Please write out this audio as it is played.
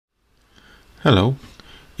Hello.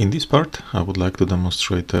 In this part I would like to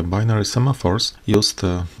demonstrate binary semaphores used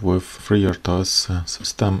with FreeRTOS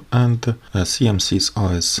system and CMSIS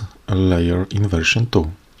OS layer in version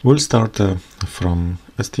 2. We'll start from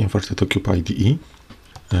STM32 Cube IDE.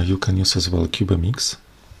 You can use as well CubeMX.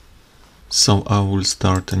 So I will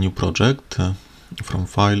start a new project from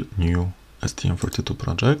File, New STM32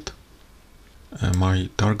 project. My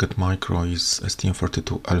target micro is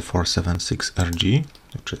STM32 L476RG,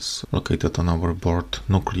 which is located on our board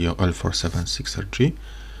Nucleo L476RG.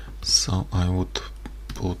 So I would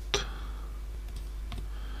put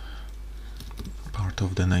part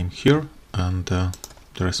of the name here, and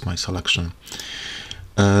there is my selection.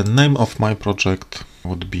 Name of my project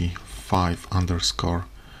would be 5_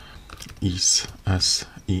 is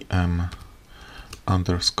SEM_bin,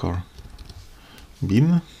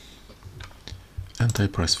 and I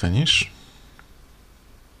press finish.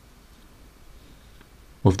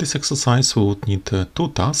 With this exercise we would need 2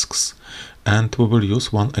 tasks, and we will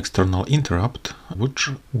use one external interrupt,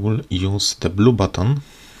 which will use the blue button,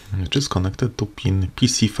 which is connected to pin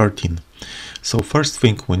PC13. So first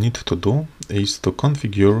thing we need to do is to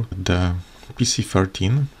configure the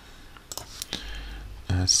PC13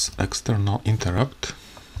 as external interrupt.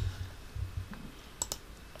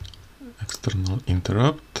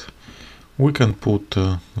 We can put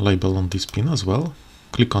a label on this pin as well.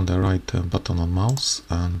 Click on the right button on mouse,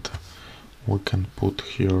 and we can put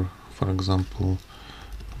here, for example,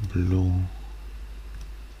 blue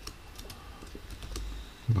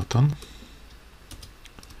button.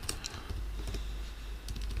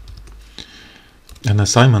 An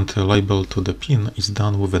assignment label to the pin is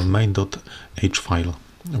done with a main.h file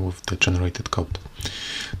with the generated code.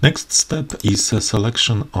 Next step is a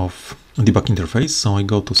selection of debug interface. So I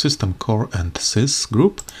go to System Core and Sys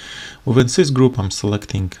group. Within Sys group I'm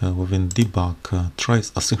selecting within debug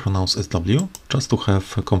trace asynchronous SW, just to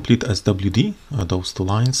have a complete SWD, those 2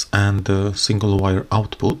 lines, and single wire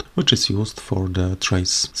output, which is used for the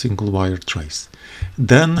trace, single wire trace.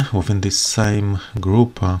 Then within this same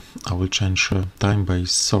group I will change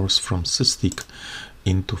time-based source from SysTick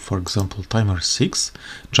into, for example, timer 6,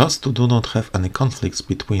 just to do not have any conflicts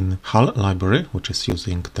between HAL library, which is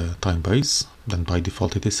using the time base, then by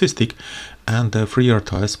default it is SysTick, and the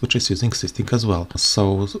FreeRTOS, which is using SysTick as well.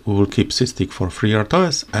 So we will keep SysTick for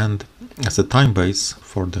FreeRTOS, and as a time base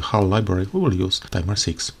for the HAL library we will use timer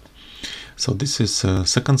 6. So this is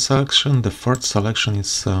second selection. The third selection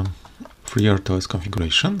is FreeRTOS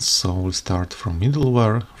configuration. So we'll start from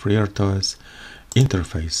middleware, FreeRTOS,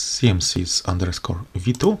 interface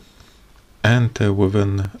CMSIS_v2, and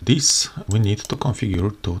within this we need to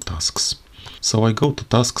configure 2 tasks. So I go to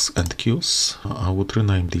tasks and queues. I would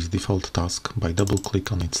rename this default task by double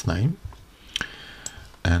click on its name,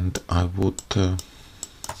 and I would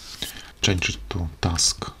change it to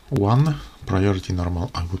task 1. Priority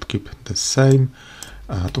normal I would keep the same,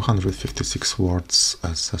 256 words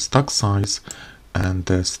as a stack size,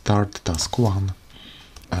 and start task 1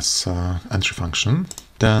 as entry function.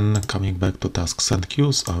 Then coming back to tasks and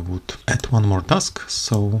queues, I would add one more task.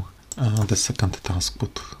 So the second task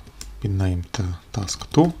would be named task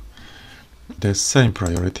 2. The same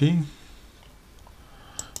priority,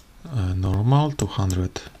 normal,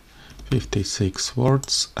 256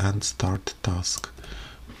 words, and start task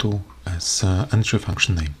 2 as entry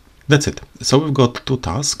function name. That's it. So we've got 2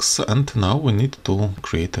 tasks, and now we need to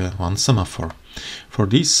create one semaphore. For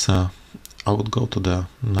this I would go to the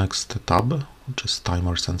next tab, which is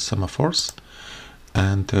timers and semaphores,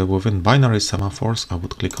 and within binary semaphores I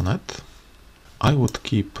would click on it. I would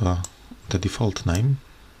keep the default name,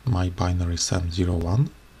 my binary sem01,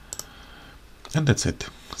 and that's it.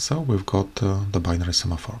 So we've got the binary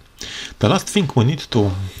semaphore. The last thing we need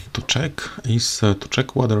to check is to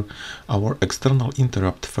check whether our external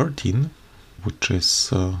interrupt 13, which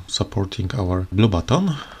is supporting our blue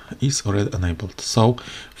button, is already enabled. So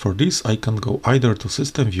for this I can go either to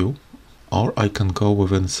System View, or I can go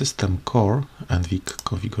within System Core and VIC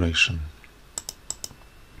configuration.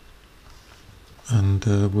 And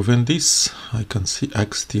within this I can see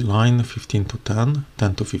XT line 15 to 10,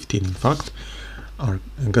 10 to 15 in fact, are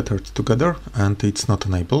gathered together, and it's not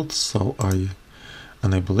enabled, so I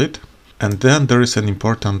enable it. And then there is an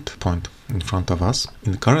important point in front of us.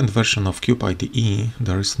 In the current version of Cube IDE,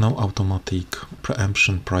 there is no automatic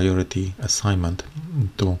preemption priority assignment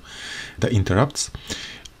to the interrupts,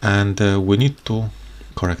 and we need to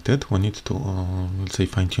correct it. We need to, let's say,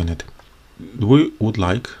 fine-tune it. We would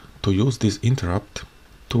like to use this interrupt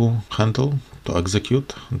to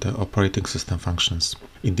execute the operating system functions.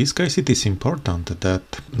 In this case, it is important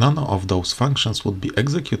that none of those functions would be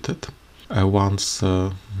executed once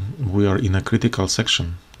we are in a critical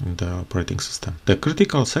section in the operating system. The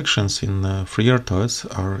critical sections in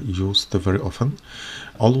FreeRTOS are used very often.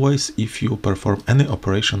 Always, if you perform any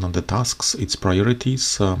operation on the tasks, its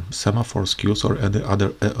priorities, semaphores, queues, or any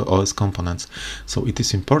other OS components. So it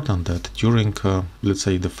is important that during, let's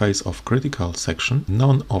say, the phase of critical section,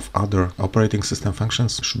 none of other operating system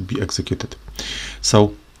functions should be executed.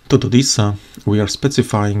 So to do this, we are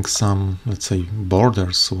specifying some, let's say,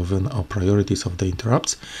 borders within our priorities of the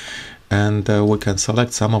interrupts, and we can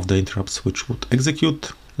select some of the interrupts which would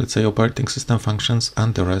execute, let's say, operating system functions,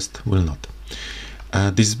 and the rest will not.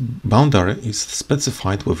 This boundary is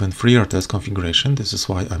specified within FreeRTOS configuration. This is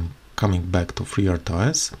why I'm coming back to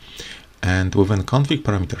FreeRTOS, and within config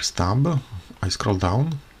parameters tab, I scroll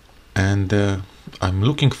down, and I'm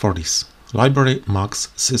looking for this library max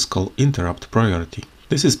syscall interrupt priority.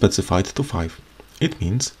 This is specified to 5. It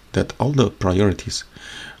means that all the priorities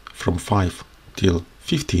from 5 till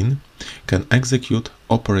 15 can execute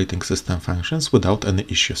operating system functions without any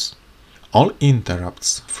issues. All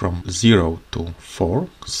interrupts from 0 to 4,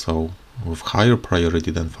 so with higher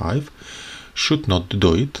priority than 5, should not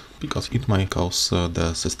do it because it might cause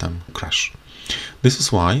the system crash. This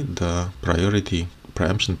is why the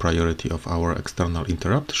preemption priority of our external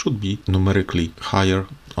interrupt should be numerically higher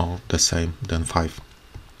or the same than 5.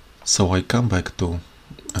 So I come back to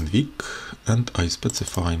NVIC and I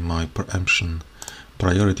specify my preemption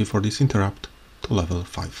priority for this interrupt to level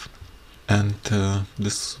 5. And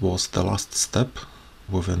this was the last step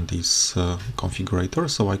within this configurator,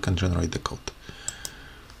 so I can generate the code.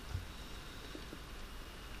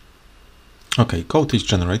 Okay, code is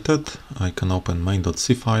generated. I can open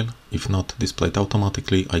main.c file. If not displayed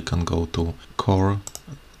automatically, I can go to core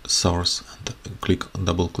source and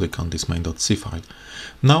double click on this main.c file.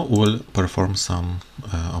 Now we'll perform some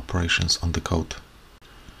operations on the code.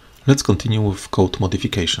 Let's continue with code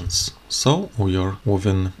modifications. So we are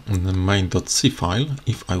within the main.c file.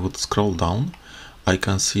 If I would scroll down, I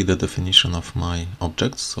can see the definition of my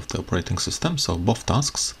objects of the operating system. So both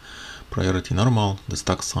tasks, priority normal, the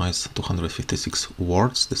stack size 256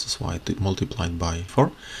 words. This is why I multiplied by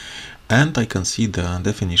 4. And I can see the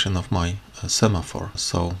definition of my semaphore.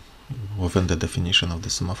 So within the definition of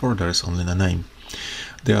the semaphore, there is only the name.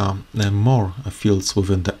 There are more fields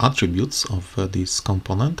within the attributes of this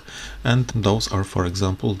component, and those are, for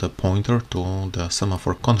example, the pointer to the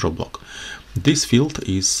semaphore control block. This field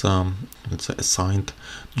is let's say assigned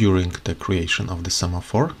during the creation of the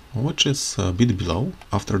semaphore, which is a bit below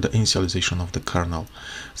after the initialization of the kernel.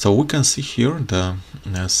 So we can see here the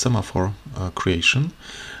semaphore creation.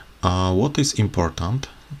 What is important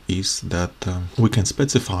is that we can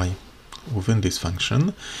specify within this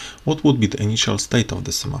function what would be the initial state of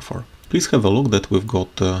the semaphore. Please have a look that we've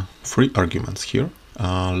got 3 arguments here.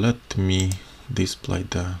 Let me display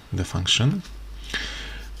the function.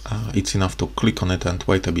 It's enough to click on it and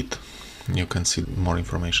wait a bit. You can see more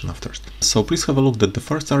information after. So please have a look that the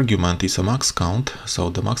first argument is a max count,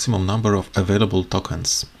 so the maximum number of available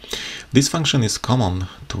tokens. This function is common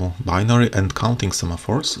to binary and counting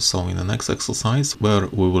semaphores, so in the next exercise where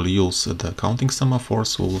we will use the counting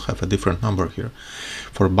semaphores, we will have a different number here.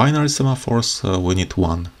 For binary semaphores, we need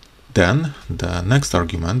 1. Then the next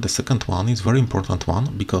argument, the second one, is very important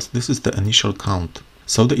one because this is the initial count,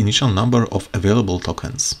 so the initial number of available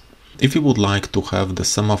tokens. If you would like to have the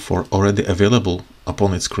semaphore already available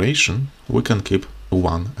upon its creation, we can keep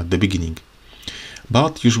 1 at the beginning.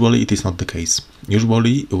 But usually it is not the case.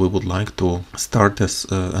 Usually we would like to start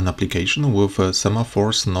an application with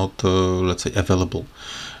semaphores not, let's say, available,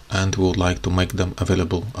 and we would like to make them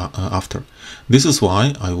available after. This is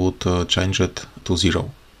why I would change it to 0.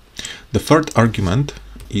 The third argument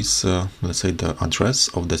is, let's say, the address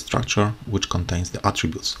of the structure which contains the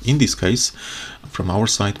attributes. In this case, from our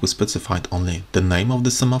side, we specified only the name of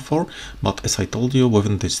the semaphore, but as I told you,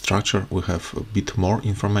 within this structure we have a bit more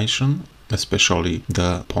information, especially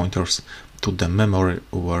the pointers to the memory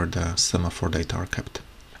where the semaphore data are kept.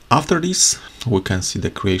 After this, we can see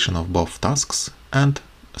the creation of both tasks and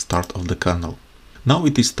start of the kernel. Now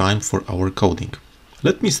it is time for our coding.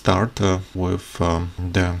 Let me start with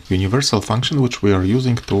the universal function which we are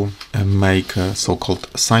using to make so-called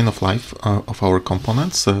sign of life of our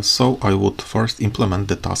components. So I would first implement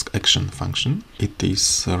the task action function. It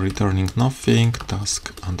is returning nothing,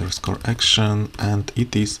 task underscore action, and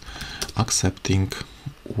it is accepting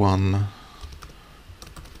one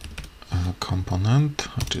component,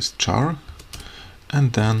 which is char,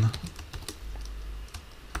 and then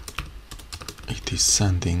it is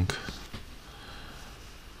sending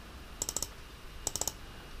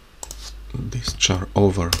this char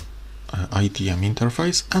over ITM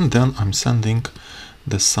interface, and then I'm sending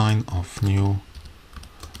the sign of new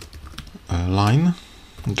line,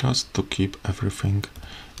 just to keep everything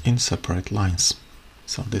in separate lines.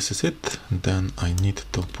 So this is it. Then I need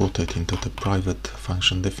to put it into the private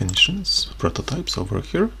function definitions, prototypes over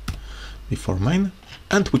here before main,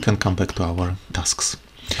 and we can come back to our tasks.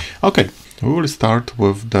 Okay, we will start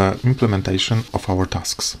with the implementation of our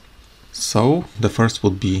tasks. So the first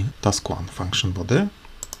would be task 1, function body.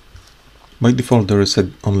 By default, there is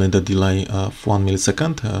only the delay of 1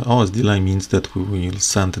 millisecond. OS delay means that we will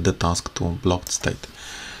send the task to blocked state.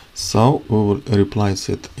 So we will replace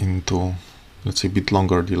it into, let's say, a bit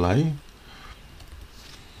longer delay.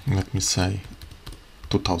 Let me say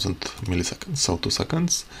 2000 milliseconds, so 2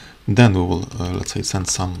 seconds. Then we will, let's say, send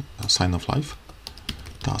some sign of life.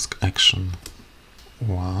 Task action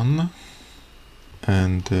 1.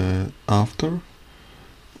 And after,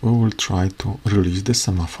 we will try to release the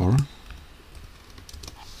semaphore.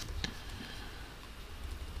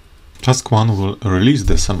 Task 1 will release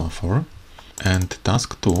the semaphore, and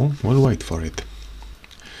task 2 will wait for it.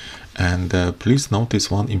 And please notice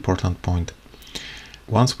one important point.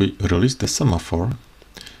 Once we release the semaphore,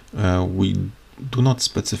 we do not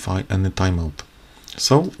specify any timeout.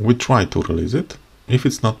 So we try to release it. If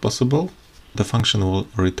it's not possible, the function will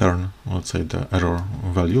return, let's say, the error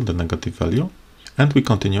value, the negative value, and we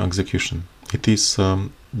continue execution. It is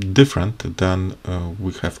different than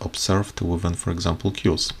we have observed within, for example,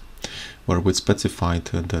 queues, where we specified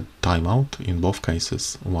the timeout in both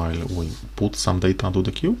cases while we put some data to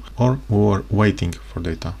the queue or we were waiting for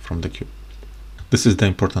data from the queue. This is the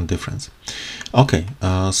important difference. Okay,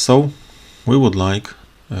 so we would like,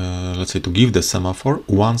 let's say, to give the semaphore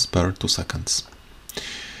once per 2 seconds.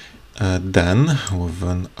 Then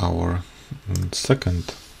within our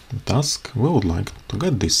second task, we would like to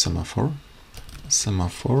get this semaphore,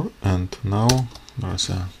 and now there's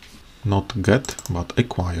a not get but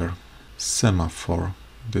acquire semaphore.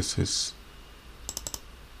 This is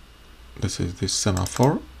this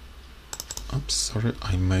semaphore. Oops, sorry,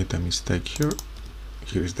 I made a mistake here.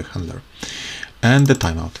 Here is the handler and the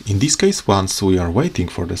timeout. In this case, once we are waiting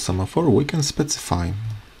for the semaphore, we can specify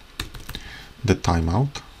the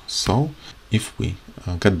timeout. So if we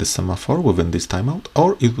get the semaphore within this timeout,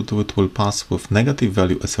 or it will pass with negative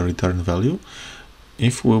value as a return value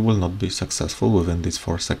if we will not be successful within these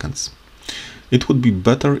 4 seconds. It would be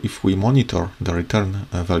better if we monitor the return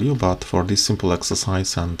value, but for this simple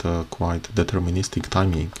exercise and quite deterministic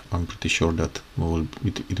timing, I'm pretty sure that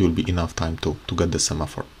it will be enough time to get the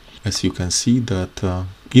semaphore. As you can see that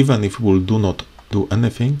even if we do not do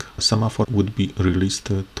anything, semaphore would be released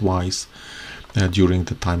twice during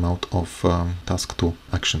the timeout of task 2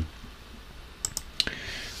 action.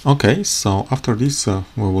 Okay, so after this we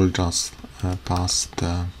will just pass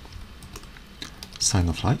the sign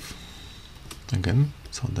of life again.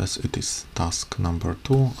 So it is task number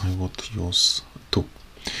 2. I would use 2.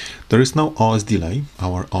 There is no OS delay.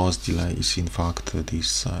 Our OS delay is in fact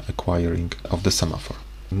this acquiring of the semaphore.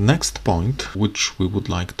 Next point which we would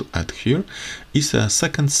like to add here is a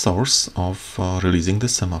second source of releasing the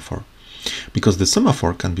semaphore, because the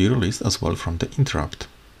semaphore can be released as well from the interrupt.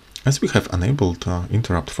 As we have enabled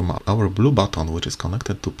interrupt from our blue button, which is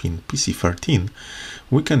connected to pin PC13,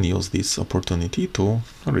 we can use this opportunity to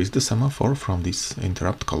release the semaphore from this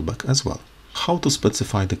interrupt callback as well. How to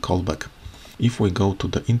specify the callback? If we go to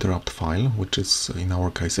the interrupt file, which is in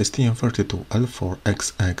our case STM32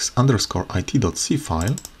 L4XX_IT.c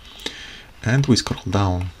file, and we scroll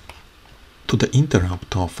down to the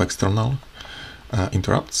interrupt of external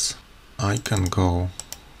interrupts, I can go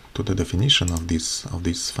to the definition of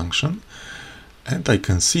this function, and I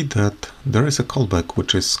can see that there is a callback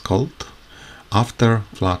which is called after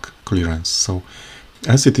flag clearance. So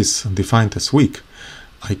as it is defined as weak,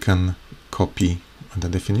 I can copy the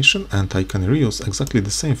definition and I can reuse exactly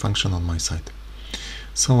the same function on my side.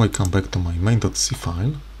 So I come back to my main.c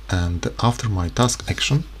file, and after my task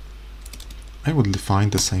action I will define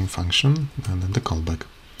the same function and then the callback,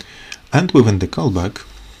 and within the callback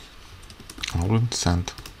I will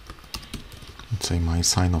send, let's say, my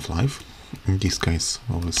sign of life. In this case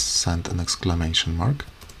I will send an exclamation mark,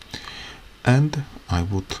 and I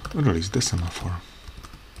would release the semaphore.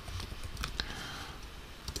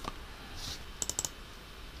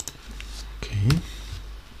 Okay.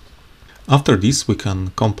 After this we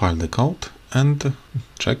can compile the code and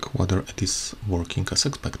check whether it is working as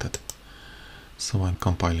expected. So I'm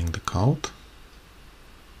compiling the code.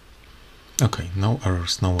 Okay, no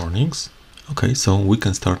errors, no warnings. Okay, so we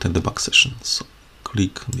can start a debug session. So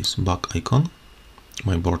click this bug icon.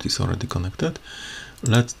 My board is already connected.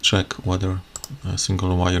 Let's check whether a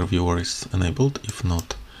single wire viewer is enabled. If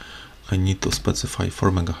not, I need to specify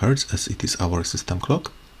 4 MHz as it is our system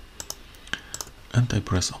clock. And I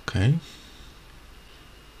press OK.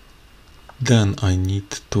 Then I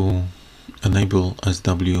need to enable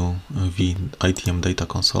SWV ITM data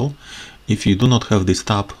console. If you do not have this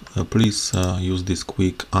tab, please use this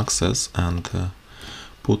quick access and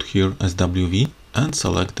put here SWV and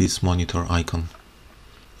select this monitor icon.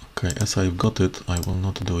 Okay, as I've got it, I will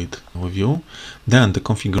not do it with you. Then the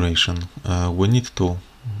configuration, we need to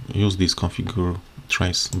use this configure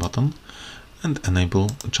trace button and enable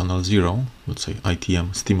channel 0, let's say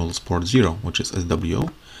ITM stimulus port 0, which is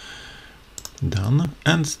SWO. Done,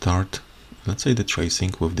 and start, let's say, the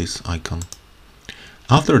tracing with this icon.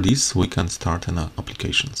 After this, we can start an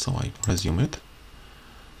application. So I resume it,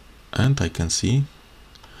 and I can see,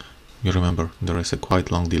 you remember, there is a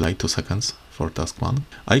quite long delay, 2 seconds for task 1.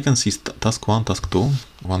 I can see task 1, task 2,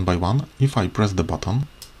 one by one. If I press the button,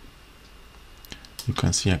 you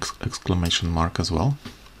can see exclamation mark as well.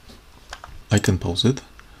 I can pause it.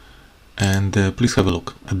 And please have a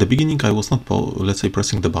look. At the beginning, I was not, let's say,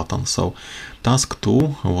 pressing the button. So task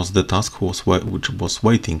 2 was the task which was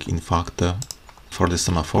waiting, in fact, for the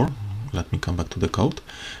semaphore. Let me come back to the code.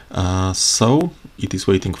 So it is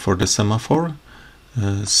waiting for the semaphore.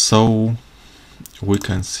 So we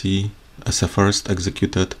can see as a first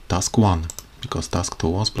executed task 1, because task 2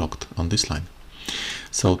 was blocked on this line.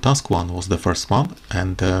 So task 1 was the first one,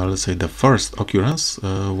 and let's say the first occurrence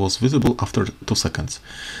was visible after 2 seconds.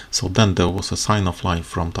 So then there was a sign of life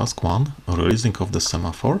from task 1, releasing of the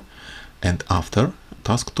semaphore, and after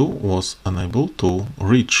task 2 was unable to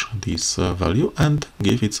reach this value and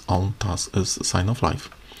gave its own task as sign of life.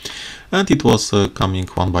 And it was coming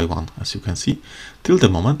one by one, as you can see, till the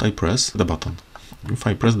moment I press the button. If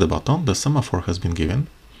I press the button, the semaphore has been given.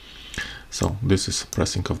 So this is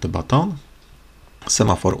pressing of the button.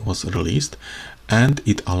 Semaphore was released, and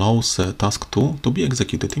it allows task 2 to be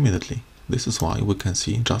executed immediately. This is why we can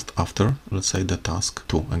see just after, let's say, the task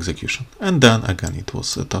 2 execution. And then again it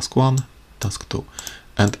was task 1, task 2,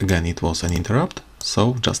 and again it was an interrupt.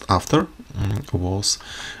 So just after was,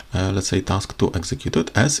 let's say, task 2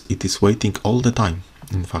 executed, as it is waiting all the time.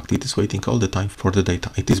 In fact, it is waiting all the time for the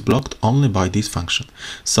data. It is blocked only by this function.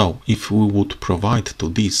 So if we would provide to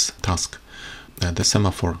this task the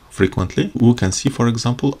semaphore frequently, we can see, for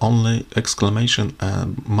example, only exclamation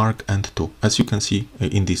mark and 2, as you can see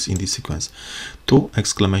in this sequence. 2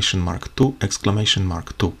 exclamation mark 2 exclamation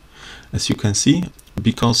mark 2, as you can see,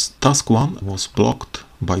 because task 1 was blocked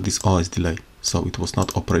by this OS delay, so it was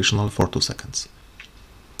not operational for 2 seconds.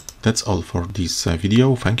 That's all for this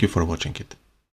video. Thank you for watching it.